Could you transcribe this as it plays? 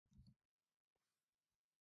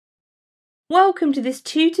Welcome to this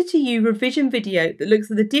Tutor to You revision video that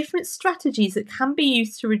looks at the different strategies that can be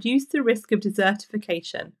used to reduce the risk of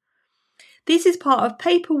desertification. This is part of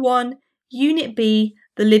Paper 1, Unit B,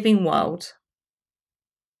 The Living World.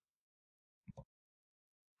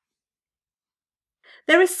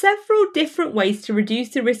 There are several different ways to reduce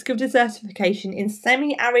the risk of desertification in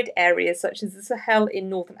semi-arid areas such as the Sahel in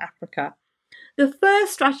northern Africa. The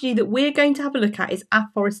first strategy that we're going to have a look at is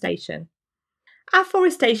afforestation.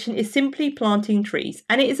 Afforestation is simply planting trees,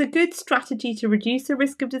 and it is a good strategy to reduce the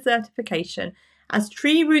risk of desertification as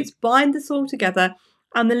tree roots bind the soil together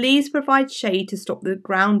and the leaves provide shade to stop the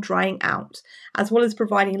ground drying out, as well as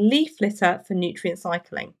providing leaf litter for nutrient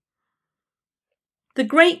cycling. The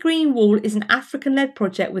Great Green Wall is an African-led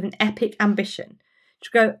project with an epic ambition to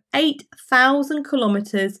go 8,000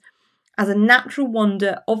 kilometres as a natural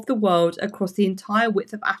wonder of the world across the entire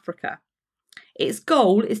width of Africa. Its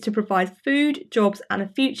goal is to provide food, jobs and a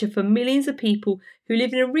future for millions of people who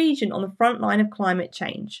live in a region on the front line of climate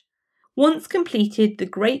change. Once completed, the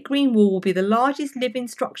Great Green Wall will be the largest living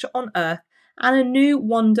structure on Earth and a new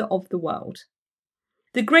wonder of the world.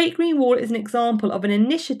 The Great Green Wall is an example of an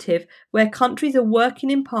initiative where countries are working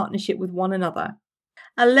in partnership with one another.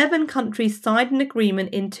 11 countries signed an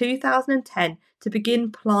agreement in 2010 to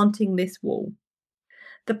begin planting this wall.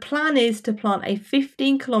 The plan is to plant a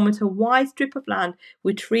 15-kilometre wide strip of land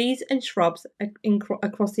with trees and shrubs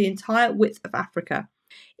across the entire width of Africa.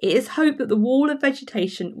 It is hoped that the wall of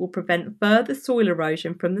vegetation will prevent further soil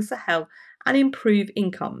erosion from the Sahel and improve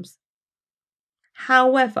incomes.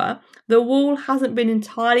 However, the wall hasn't been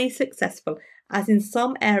entirely successful, as in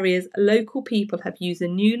some areas local people have used the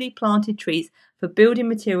newly planted trees for building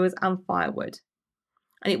materials and firewood.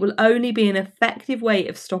 And it will only be an effective way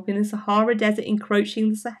of stopping the Sahara Desert encroaching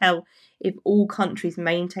the Sahel if all countries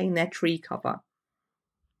maintain their tree cover.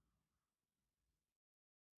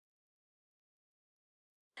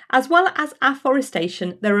 As well as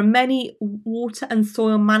afforestation, there are many water and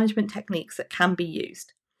soil management techniques that can be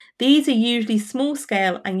used. These are usually small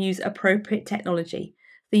scale and use appropriate technology.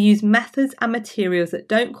 They use methods and materials that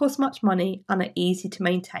don't cost much money and are easy to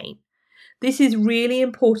maintain. This is really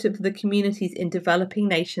important for the communities in developing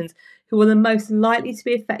nations who are the most likely to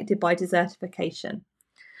be affected by desertification.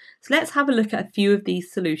 So let's have a look at a few of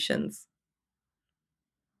these solutions.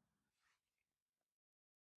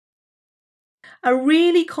 A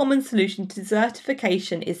really common solution to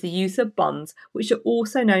desertification is the use of bunds, which are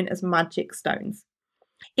also known as magic stones.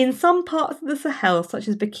 In some parts of the Sahel, such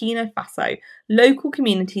as Burkina Faso, local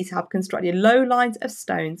communities have constructed low lines of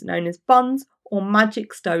stones known as bunds or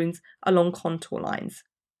magic stones along contour lines.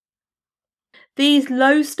 These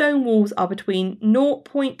low stone walls are between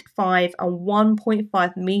 0.5 and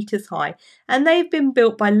 1.5 metres high, and they've been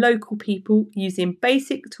built by local people using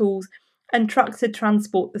basic tools and trucks to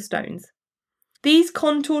transport the stones. These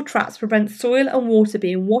contour traps prevent soil and water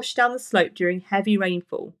being washed down the slope during heavy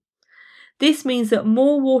rainfall. This means that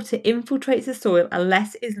more water infiltrates the soil and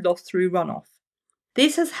less is lost through runoff.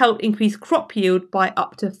 This has helped increase crop yield by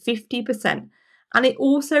up to 50%, and it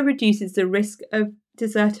also reduces the risk of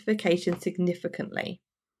desertification significantly.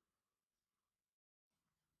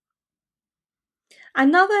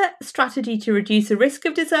 Another strategy to reduce the risk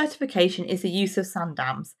of desertification is the use of sand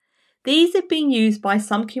dams. These have been used by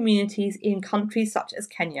some communities in countries such as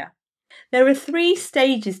Kenya. There are 3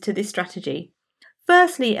 stages to this strategy.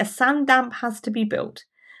 Firstly, a sand dam has to be built.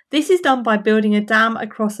 This is done by building a dam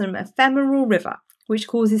across an ephemeral river, which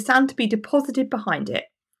causes sand to be deposited behind it.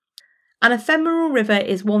 An ephemeral river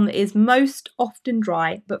is one that is most often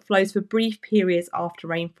dry but flows for brief periods after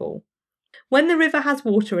rainfall. When the river has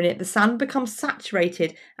water in it, the sand becomes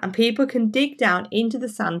saturated and people can dig down into the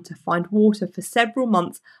sand to find water for several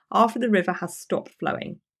months after the river has stopped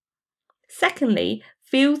flowing. Secondly,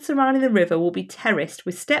 fields surrounding the river will be terraced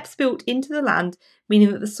with steps built into the land,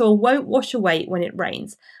 meaning that the soil won't wash away when it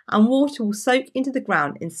rains and water will soak into the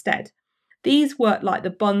ground instead. These work like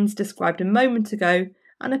the bunds described a moment ago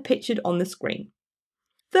and are pictured on the screen.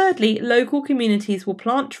 Thirdly, local communities will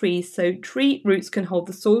plant trees so tree roots can hold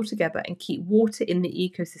the soil together and keep water in the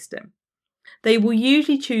ecosystem. They will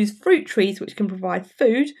usually choose fruit trees which can provide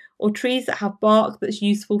food or trees that have bark that's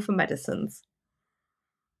useful for medicines.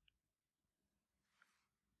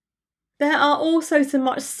 There are also some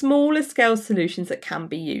much smaller scale solutions that can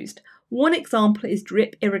be used. One example is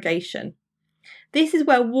drip irrigation. This is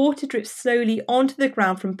where water drips slowly onto the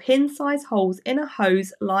ground from pin-sized holes in a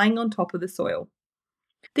hose lying on top of the soil.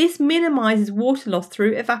 This minimises water loss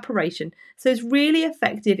through evaporation, so it's really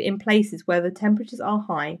effective in places where the temperatures are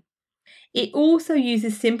high. It also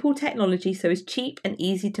uses simple technology, so it's cheap and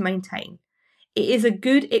easy to maintain. It is a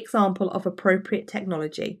good example of appropriate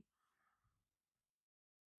technology.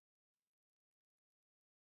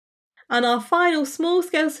 And our final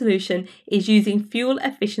small-scale solution is using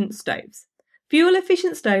fuel-efficient stoves.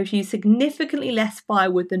 Fuel-efficient stoves use significantly less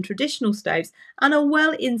firewood than traditional stoves and are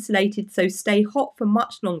well insulated, so stay hot for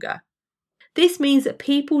much longer. This means that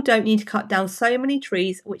people don't need to cut down so many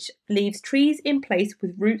trees, which leaves trees in place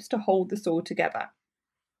with roots to hold the soil together.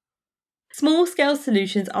 Small-scale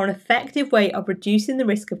solutions are an effective way of reducing the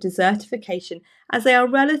risk of desertification as they are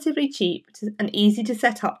relatively cheap and easy to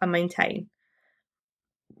set up and maintain.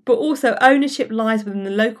 But also ownership lies within the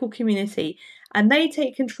local community and they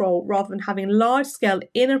take control rather than having large-scale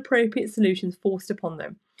inappropriate solutions forced upon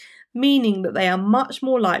them, meaning that they are much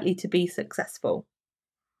more likely to be successful.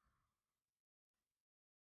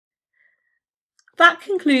 That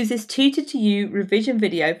concludes this Tutor to You revision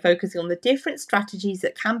video focusing on the different strategies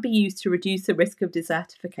that can be used to reduce the risk of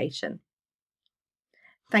desertification.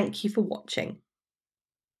 Thank you for watching.